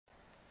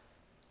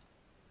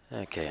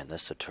Okay, in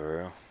this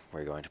tutorial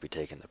we're going to be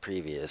taking the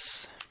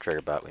previous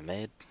Triggerbot we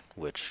made,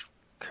 which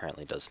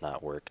currently does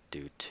not work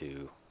due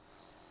to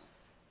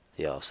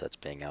the offsets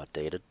being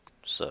outdated.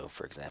 So,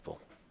 for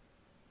example,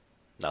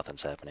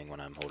 nothing's happening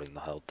when I'm holding the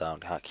held down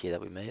hotkey that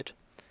we made.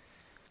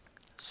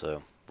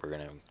 So we're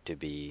going to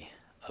be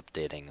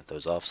updating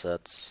those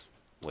offsets,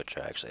 which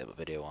I actually have a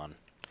video on.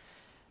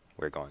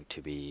 We're going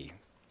to be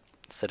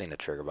setting the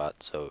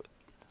Triggerbot so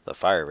the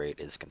fire rate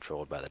is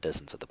controlled by the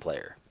distance of the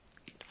player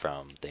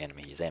from the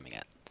enemy he's aiming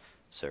at.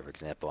 So for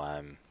example,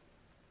 I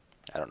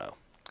don't know,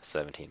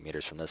 17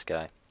 meters from this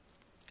guy.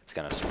 It's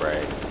going to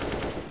spray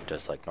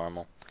just like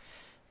normal.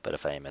 But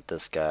if I aim at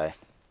this guy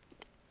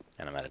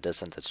and I'm at a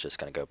distance, it's just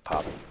going to go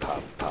pop,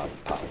 pop, pop,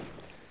 pop.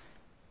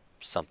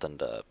 Something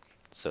to,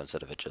 so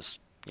instead of it just,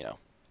 you know,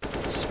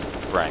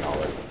 spraying all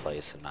over the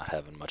place and not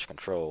having much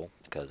control,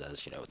 because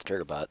as you know with the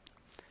Triggerbot,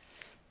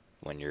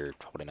 when you're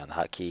holding down the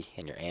hotkey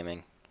and you're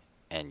aiming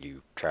and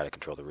you try to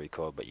control the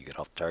recoil but you get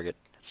off the target,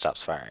 it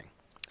stops firing.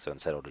 So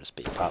instead it'll just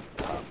be pop,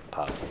 pop,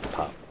 pop,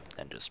 pop,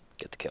 and just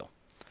get the kill.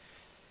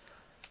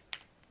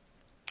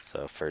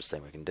 So first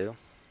thing we can do,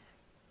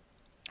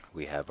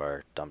 we have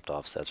our dumped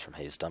offsets from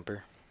Haze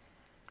Dumper.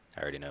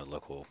 I already know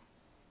local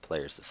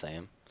player's the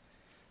same.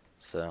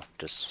 So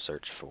just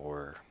search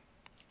for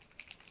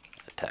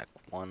attack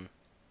 1. Did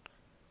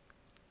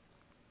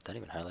that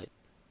even highlight?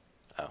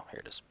 Oh,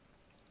 here it is.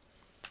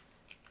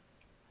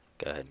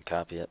 Go ahead and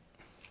copy it,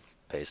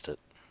 paste it,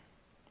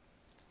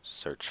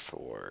 search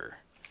for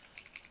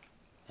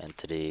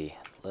entity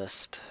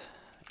list,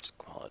 there's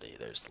quality,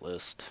 there's the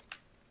list,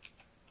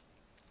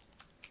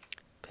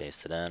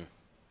 paste it in,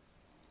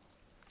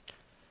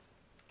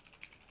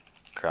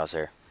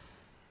 crosshair,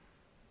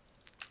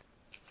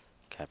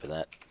 copy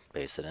that,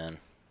 paste it in,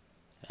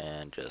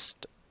 and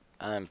just,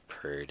 I'm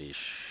pretty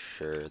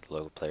sure the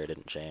local player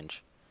didn't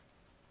change.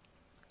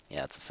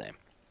 Yeah, it's the same.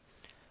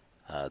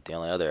 The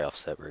only other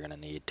offset we're going to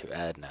need to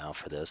add now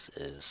for this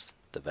is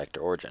the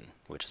vector origin,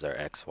 which is our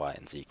x, y,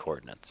 and z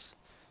coordinates.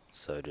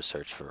 So just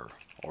search for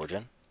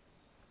origin.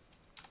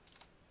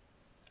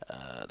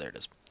 There it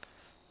is.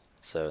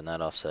 So and that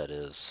offset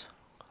is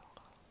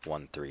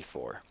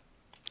 134.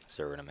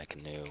 So we're going to make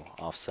a new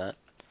offset,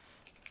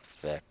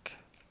 vec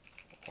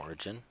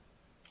origin,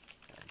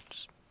 and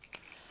just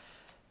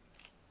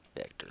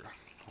vector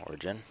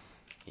origin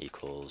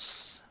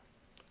equals,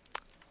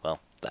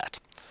 well, that.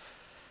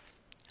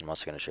 I'm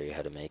also going to show you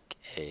how to make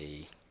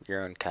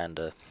your own kind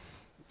of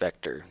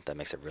vector that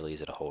makes it really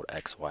easy to hold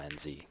x, y, and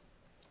z,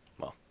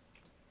 well,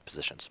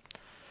 positions.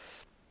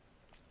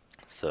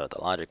 So the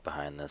logic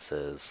behind this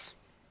is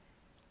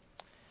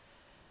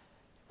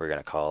we're going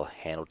to call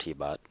handle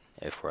tbot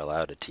if we're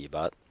allowed a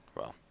tbot,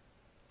 well,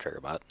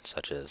 Triggerbot,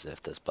 such as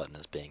if this button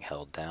is being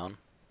held down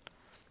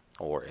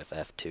or if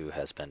F2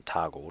 has been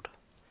toggled.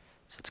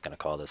 So it's going to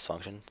call this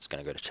function. It's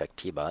going to go to check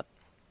tbot.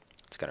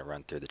 It's going to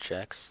run through the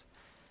checks.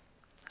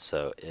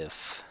 So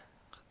if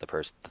the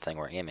thing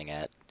we're aiming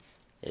at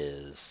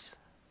is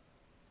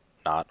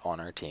not on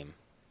our team,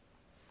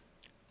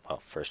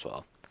 well, first of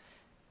all,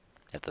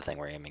 if the thing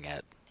we're aiming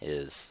at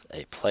is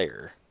a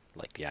player,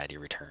 like the ID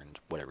returned,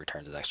 what it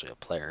returns is actually a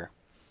player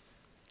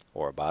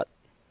or a bot,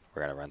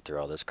 we're going to run through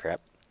all this crap.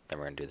 Then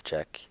we're going to do the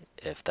check.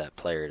 If that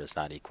player does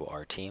not equal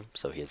our team,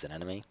 so he is an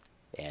enemy,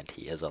 and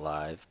he is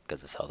alive because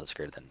his health is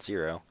greater than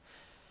 0,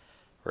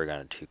 we're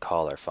going to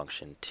call our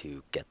function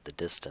to get the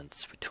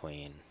distance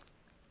between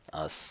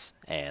us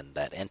and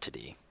that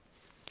entity,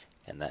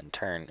 and that in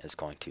turn is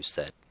going to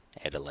set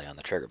a delay on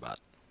the Triggerbot.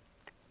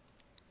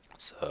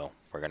 So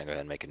we're going to go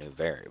ahead and make a new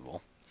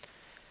variable,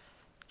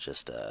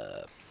 just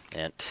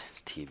int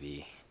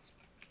tb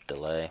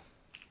delay,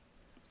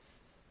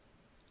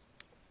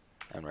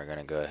 and we're going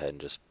to go ahead and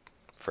just,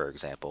 for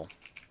example,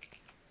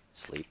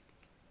 sleep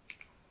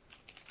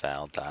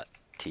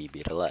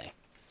val.tb delay.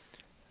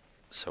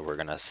 So we're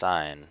going to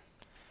assign,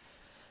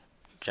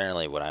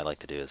 generally what I like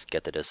to do is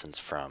get the distance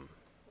from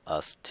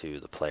us to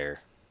the player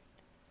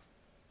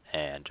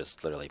and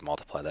just literally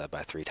multiply that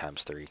by 3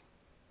 times 3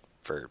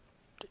 for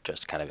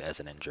just kind of as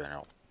an in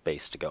general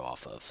base to go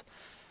off of,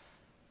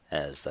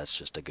 as that's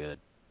just a good,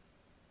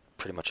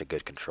 pretty much a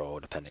good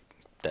control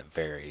that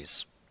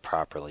varies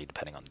properly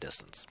depending on the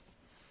distance.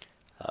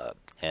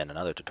 And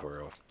another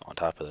tutorial on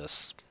top of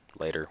this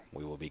later,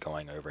 we will be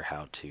going over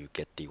how to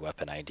get the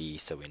weapon ID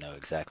so we know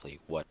exactly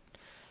what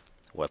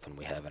weapon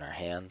we have in our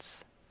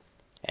hands,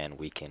 and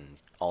we can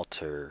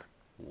alter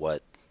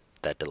what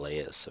that delay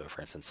is. So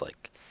for instance,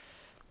 like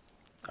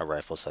a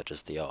rifle such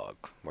as the AUG,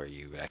 where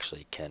you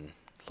actually can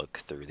look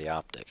through the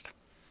optic,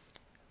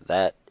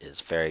 that is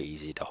very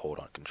easy to hold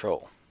on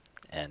control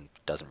and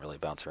doesn't really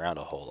bounce around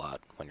a whole lot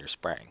when you're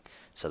spraying.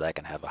 So that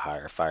can have a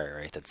higher fire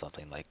rate than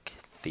something like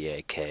the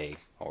AK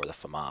or the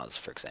FAMAS,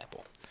 for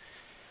example.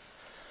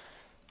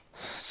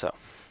 So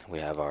we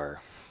have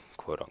our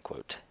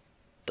quote-unquote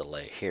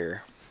delay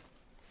here.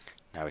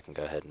 Now we can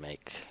go ahead and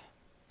make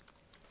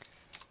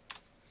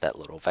that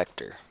little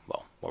vector,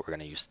 well, what we're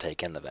going to use to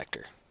take in the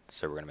vector.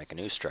 So we're going to make a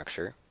new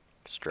structure,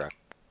 struct,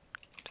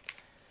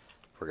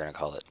 we're going to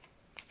call it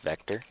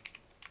vector,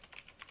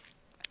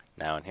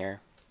 Now in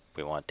here,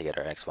 we want to get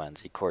our x, y, and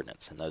z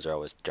coordinates, and those are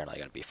always generally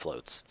going to be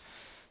floats.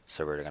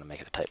 So we're going to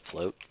make it a type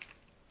float.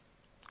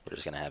 We're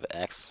just going to have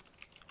x,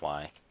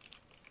 y,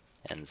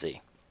 and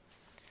z.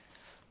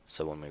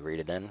 So when we read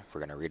it in, we're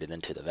going to read it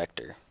into the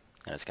vector,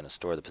 and it's going to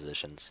store the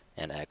positions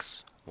in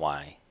x,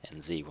 y,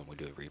 and z when we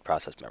do a read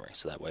process memory.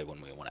 So that way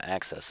when we want to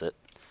access it,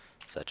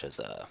 such as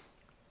that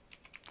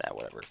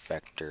whatever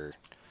vector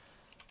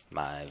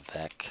my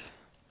vec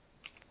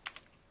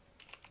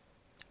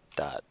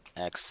dot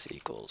x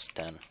equals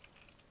 10,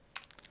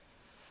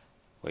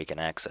 we can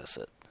access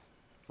it.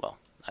 Well,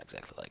 not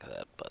exactly like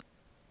that, but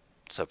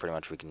so pretty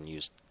much we can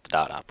use the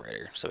dot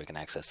operator so we can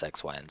access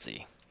x, y, and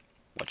z,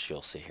 which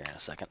you'll see here in a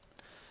second.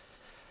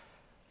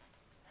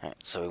 Alright,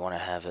 so we want to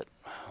have it,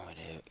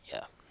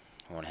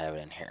 we want to have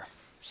it in here.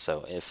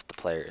 So if the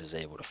player is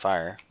able to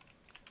fire,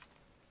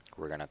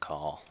 we're going to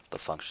call the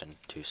function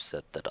to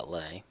set the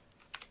delay.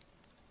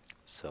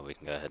 So we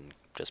can go ahead and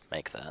just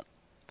make that.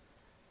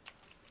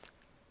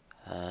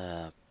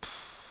 I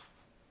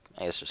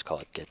guess just call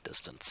it get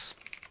distance.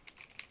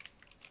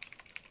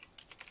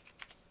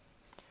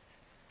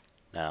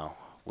 Now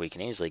we can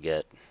easily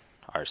get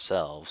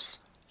ourselves,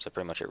 so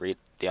pretty much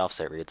the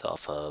offset reads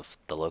off of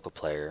the local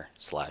player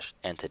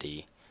 /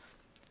 entity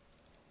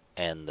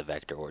and the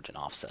vector origin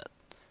offset.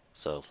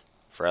 So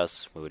for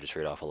us, we would just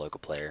read off a local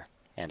player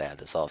and add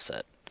this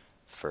offset.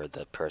 For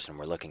the person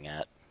we're looking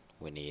at,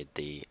 we need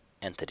the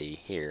entity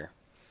here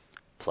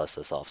plus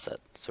this offset.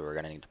 So we're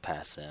going to need to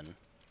pass in,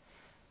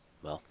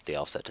 well, the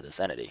offset to this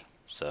entity.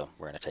 So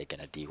we're going to take in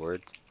a D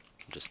word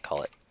and just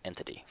call it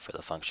entity for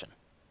the function.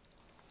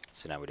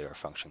 So now we do our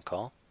function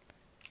call,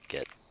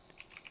 get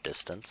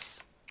distance,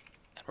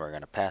 and we're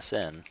going to pass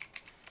in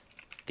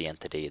the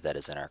entity that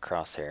is in our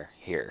crosshair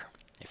here,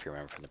 if you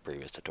remember from the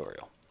previous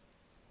tutorial.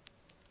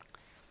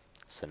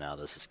 So now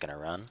this is going to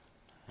run,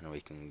 and we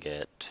can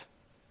get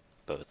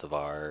both of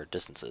our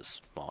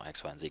distances, well,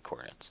 x, y, and z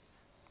coordinates.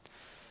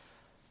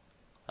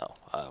 Oh,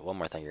 one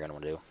more thing you're going to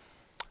want to do.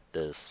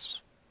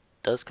 This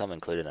does come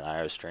included in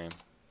IOStream,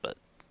 but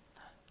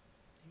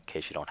in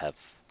case you don't have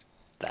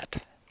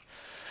that,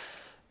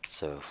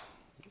 so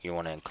you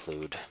want to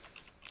include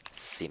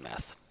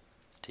CMath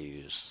to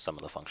use some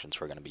of the functions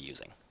we're going to be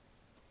using.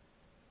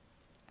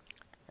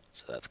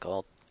 So that's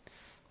called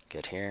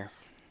get here.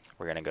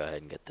 We're going to go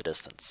ahead and get the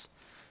distance.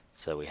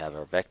 So we have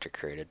our vector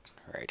created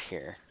right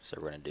here. So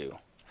we're going to do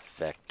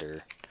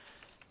vector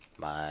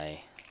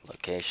my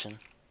location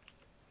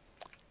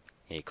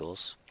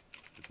equals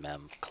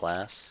mem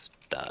class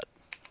dot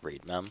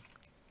read mem,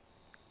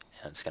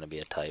 and it's going to be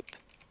a type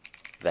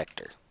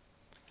vector.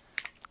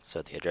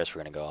 So the address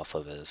we're going to go off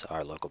of is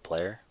our local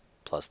player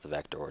plus the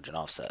vector origin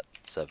offset.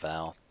 So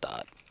val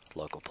dot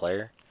local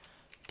player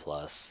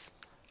plus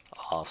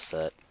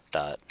offset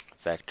dot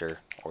vector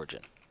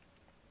origin.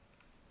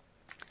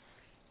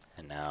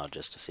 And now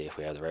just to see if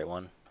we have the right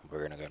one, we're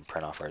going to go and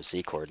print off our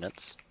z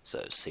coordinates.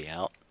 So c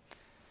out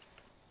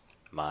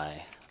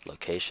my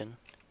location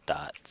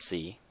dot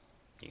z.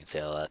 You can see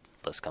how that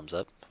list comes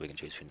up. We can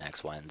choose between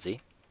x, y, and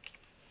z,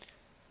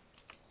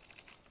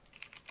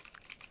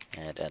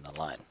 and end the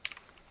line.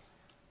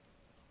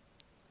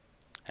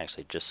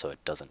 Actually, just so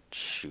it doesn't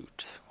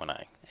shoot when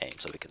I aim,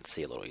 so we can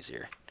see a little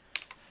easier.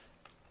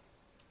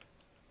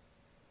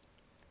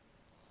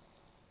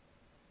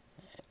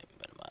 And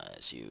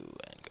minimize you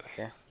and go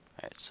here.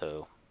 Alright,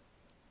 so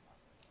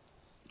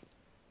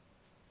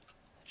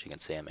as you can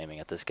see, I'm aiming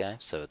at this guy,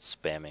 so it's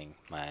spamming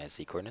my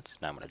z coordinates.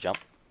 Now I'm going to jump,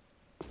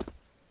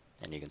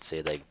 and you can see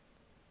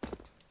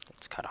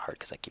it's kind of hard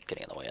because I keep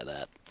getting in the way of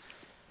that,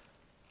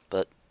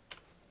 but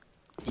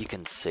you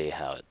can see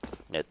how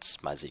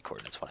it's my z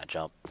coordinates when I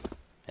jump.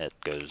 It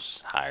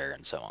goes higher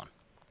and so on.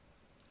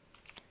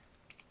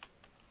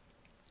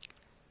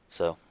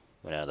 So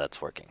we know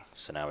that's working.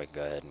 So now we can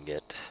go ahead and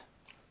get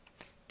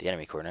the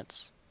enemy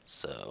coordinates.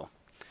 So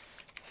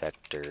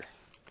vector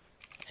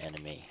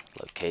enemy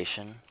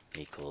location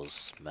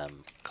equals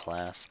mem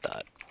class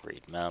dot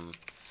read mem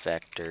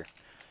vector.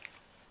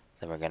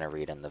 Then we're going to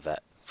read in the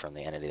from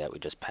the entity that we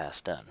just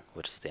passed in,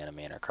 which is the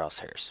enemy in our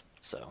crosshairs.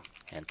 So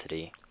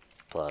entity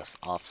plus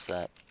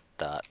offset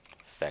dot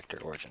vector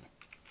origin.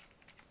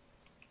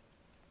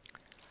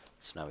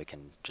 So now we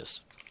can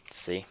just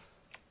see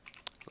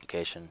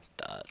location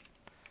dot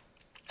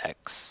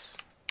x,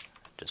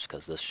 just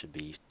because this should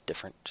be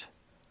different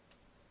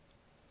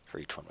for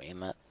each one we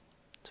aim at.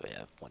 So we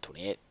have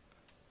 128,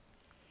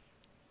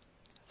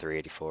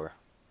 384,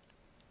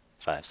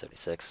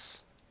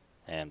 576,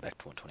 and back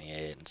to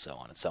 128, and so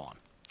on and so on.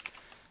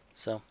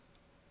 So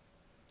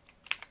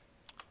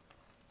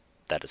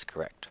that is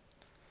correct.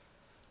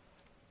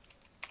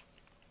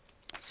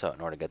 So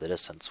in order to get the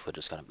distance, we're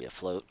just going to be a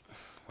float.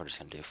 We're just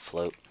going to do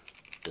float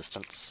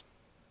distance.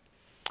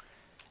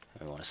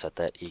 And we want to set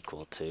that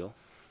equal to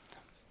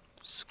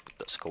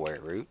the square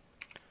root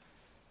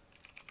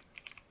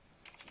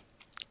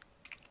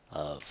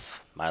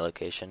of my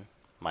location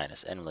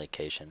minus enemy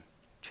location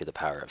to the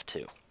power of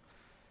 2.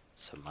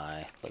 So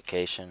my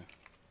location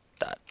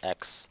dot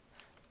x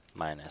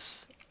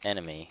minus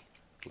enemy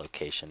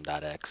location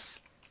dot x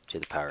to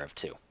the power of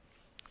 2.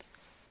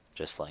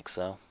 Just like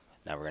so.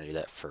 Now we're going to do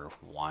that for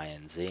y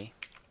and z.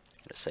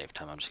 To save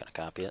time, I'm just going to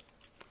copy it.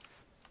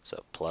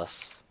 So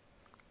plus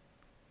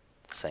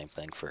the same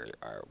thing for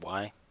our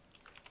y,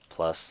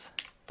 plus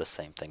the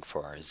same thing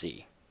for our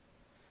z.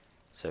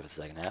 So for the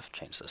second half,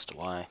 change this to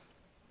y.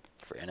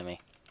 For enemy,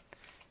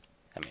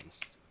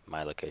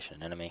 my location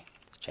and enemy,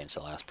 change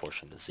the last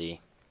portion to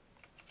z,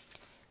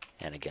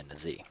 and again to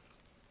z.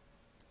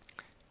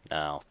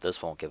 Now,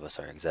 this won't give us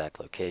our exact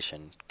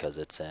location because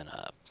it's in,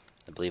 I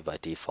believe by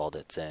default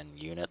it's in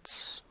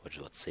units, which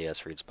is what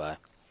CS reads by.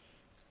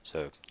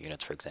 So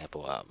units, for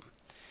example,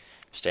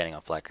 standing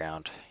on flat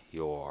ground,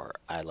 your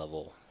eye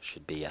level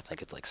should be, I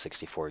think it's like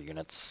 64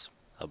 units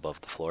above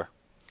the floor.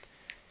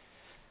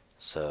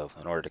 So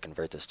in order to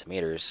convert this to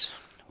meters,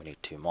 we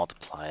need to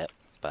multiply it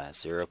by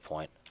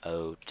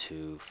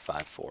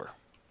 0.0254.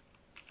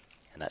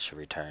 And that should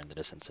return the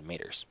distance in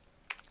meters.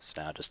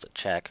 So now just to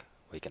check,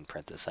 we can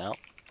print this out.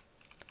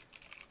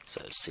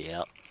 So C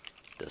out,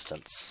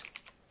 distance,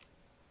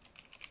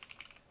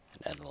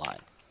 and end the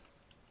line.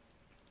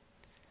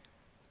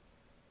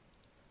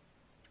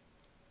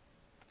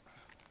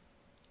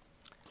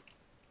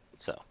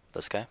 So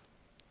this guy,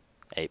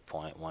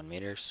 8.1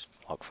 meters,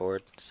 walk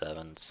forward,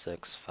 7,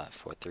 6, 5,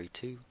 4, 3,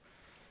 2.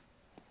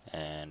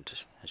 And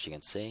as you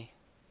can see,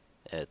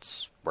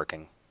 it's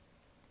working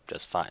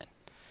just fine.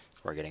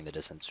 We're getting the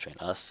distance between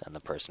us and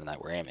the person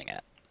that we're aiming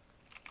at.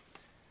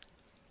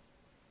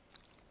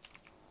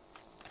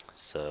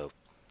 So,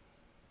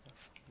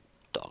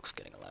 dog's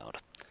getting loud.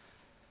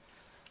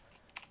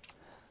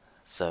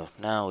 So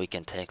now we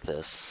can take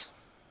this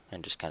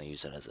and just kind of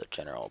use it as a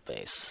general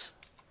base.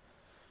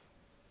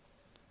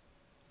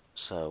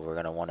 So we're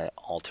going to want to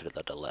alter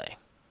the delay.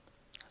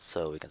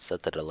 So we can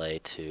set the delay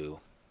to,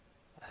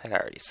 I think I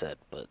already said,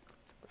 but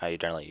I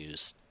generally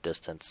use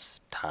distance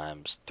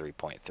times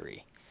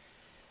 3.3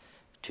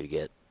 to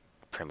get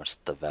pretty much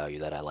the value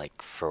that I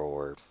like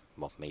for,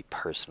 well, me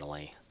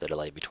personally, the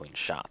delay between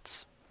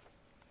shots.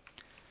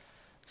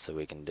 So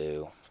we can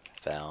do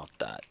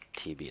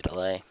val.tb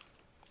delay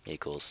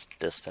equals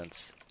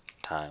distance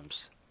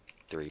times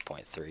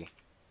 3.3.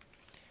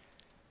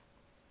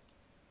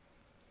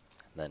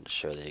 Then to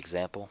show the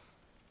example,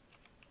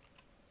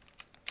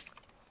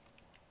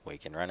 we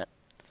can run it.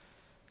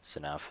 So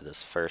now for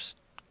this first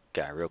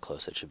guy real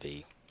close, it should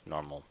be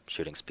normal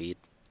shooting speed.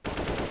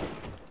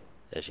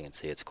 As you can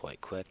see, it's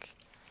quite quick.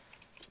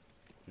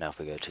 Now if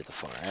we go to the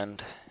far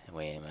end and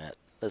we aim at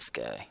this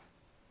guy,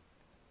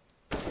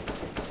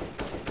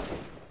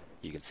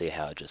 you can see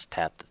how it just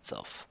tapped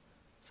itself.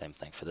 Same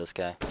thing for this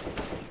guy,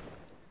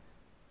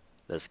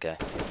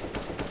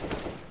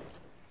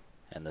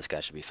 and this guy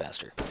should be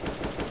faster.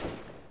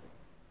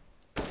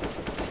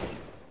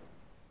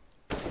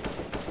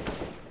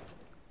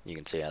 You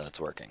can see how that's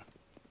working.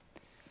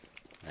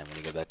 And when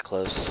you go back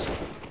close,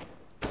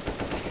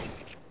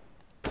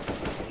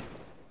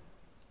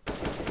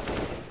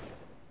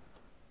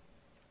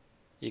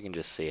 you can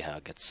just see how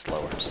it gets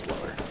slower and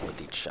slower with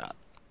each shot,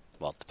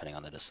 well, depending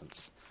on the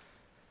distance.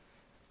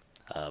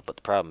 But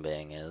the problem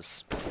being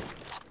is,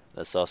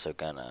 this is also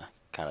gonna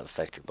kind of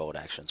affect your bolt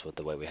actions with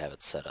the way we have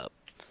it set up,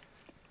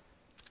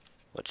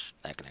 which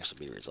that can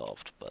actually be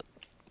resolved. But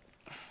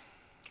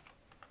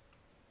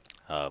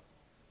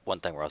one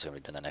thing we're also going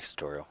to be doing in the next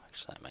tutorial,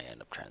 actually I may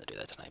end up trying to do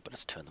that tonight, but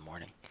it's 2 in the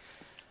morning.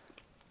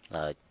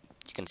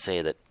 You can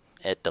say that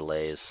it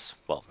delays,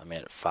 well,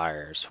 it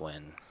fires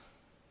when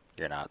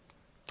you're not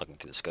looking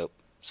through the scope,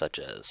 such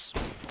as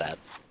that.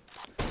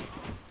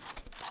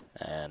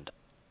 And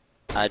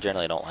I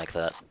generally don't like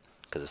that,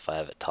 because if I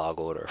have it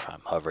toggled or if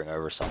I'm hovering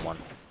over someone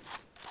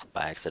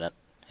by accident,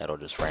 it'll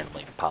just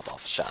randomly pop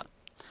off a shot.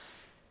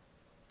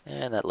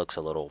 And that looks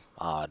a little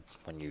odd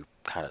when you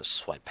kind of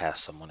swipe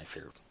past someone if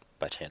you're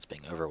by chance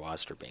being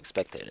overwatched or being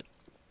spectated.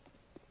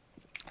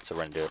 So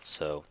we're going to do it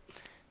so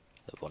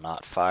it will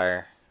not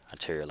fire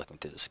until you're looking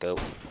through the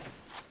scope,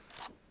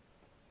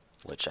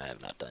 which I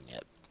have not done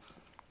yet.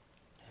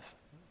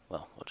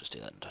 Well, we'll just do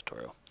that in the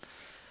tutorial.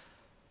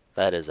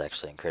 That is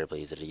actually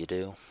incredibly easy to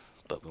do,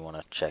 but we want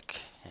to check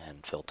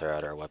and filter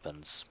out our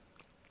weapons.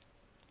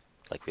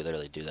 Like we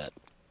literally do that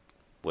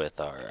with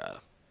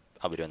our,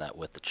 I'll be doing that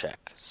with the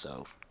check.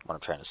 So what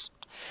I'm trying to,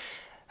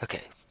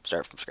 okay,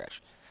 start from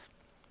scratch.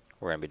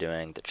 We're going to be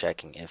doing the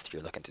checking if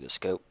you're looking through the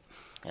scope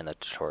in the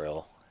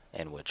tutorial,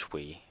 in which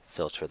we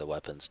filter the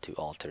weapons to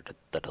alter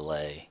the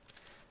delay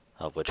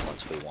of which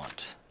ones we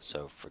want.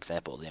 So for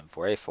example, the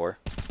M4A4,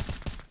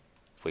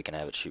 we can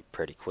have it shoot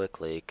pretty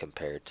quickly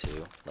compared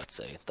to, let's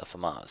say, the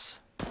FAMAS,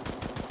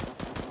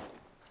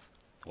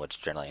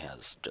 which generally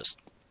has just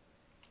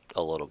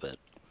a little bit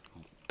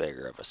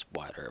bigger of a,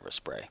 wider of a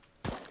spray.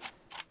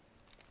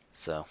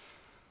 So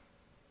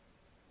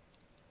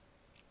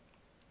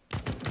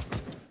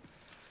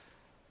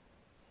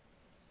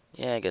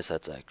yeah, I guess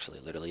that's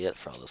actually literally it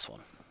for all this one.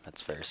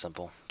 That's very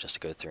simple. Just to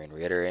go through and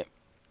reiterate.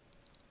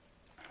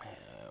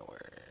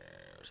 Where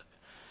is it?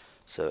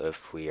 So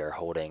if we are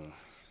holding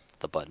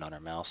the button on our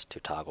mouse to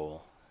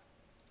toggle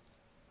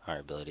our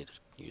ability to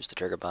use the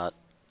Triggerbot,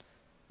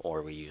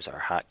 or we use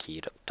our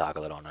hotkey to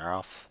toggle it on or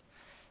off,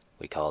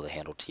 we call the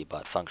handle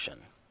tbot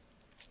function.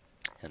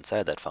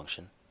 Inside that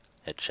function,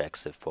 it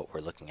checks if what we're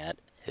looking at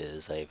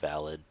is a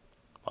valid,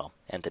 well,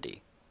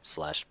 entity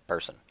 /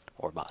 person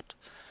or bot.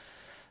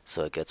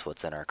 So it gets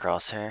what's in our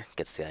crosshair,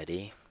 gets the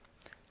ID,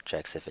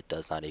 checks if it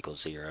does not equal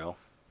 0,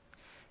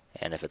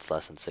 and if it's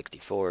less than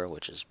 64,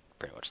 which is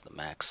pretty much the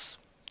max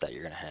that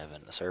you're going to have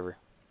in the server,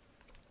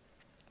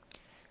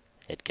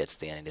 it gets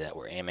the entity that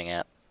we're aiming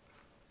at,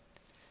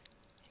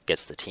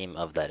 gets the team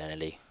of that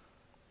entity,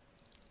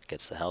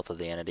 gets the health of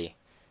the entity,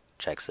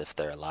 checks if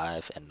they're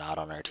alive and not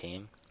on our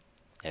team.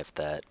 If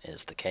that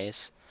is the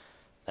case,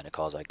 then it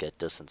calls our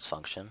getDistance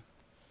function,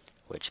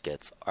 which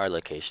gets our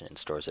location and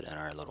stores it in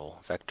our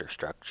little vector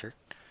structure.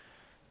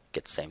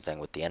 Gets the same thing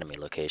with the enemy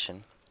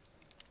location.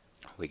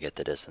 We get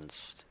the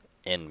distance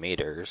in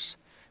meters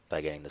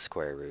by getting the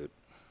square root.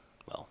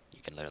 Well,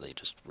 you can literally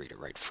just read it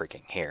right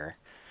freaking here.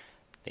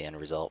 The end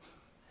result,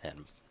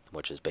 and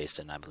which is based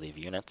in, I believe,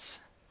 units.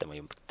 Then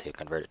we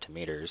convert it to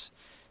meters.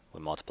 We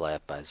multiply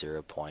it by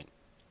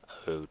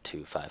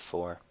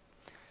 0.0254.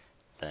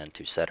 Then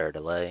to set our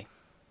delay,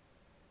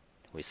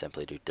 we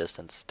simply do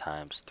distance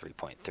times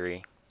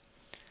 3.3.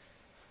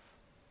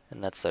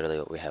 And that's literally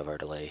what we have our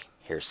delay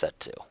here set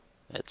to.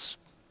 It's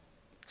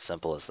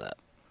simple as that.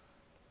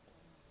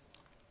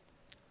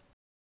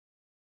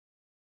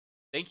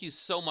 Thank you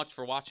so much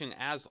for watching.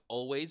 As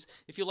always,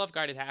 if you love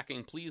guided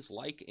hacking, please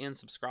like and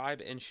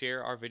subscribe and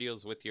share our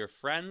videos with your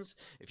friends.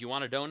 If you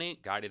want to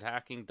donate,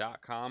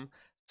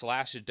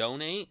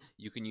 guidedhacking.com/donate.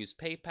 You can use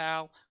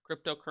PayPal,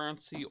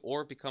 cryptocurrency,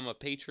 or become a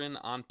patron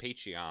on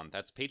Patreon.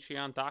 That's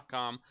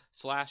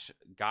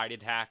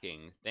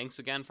patreon.com/guidedhacking. Thanks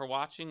again for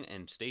watching,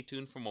 and stay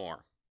tuned for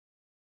more.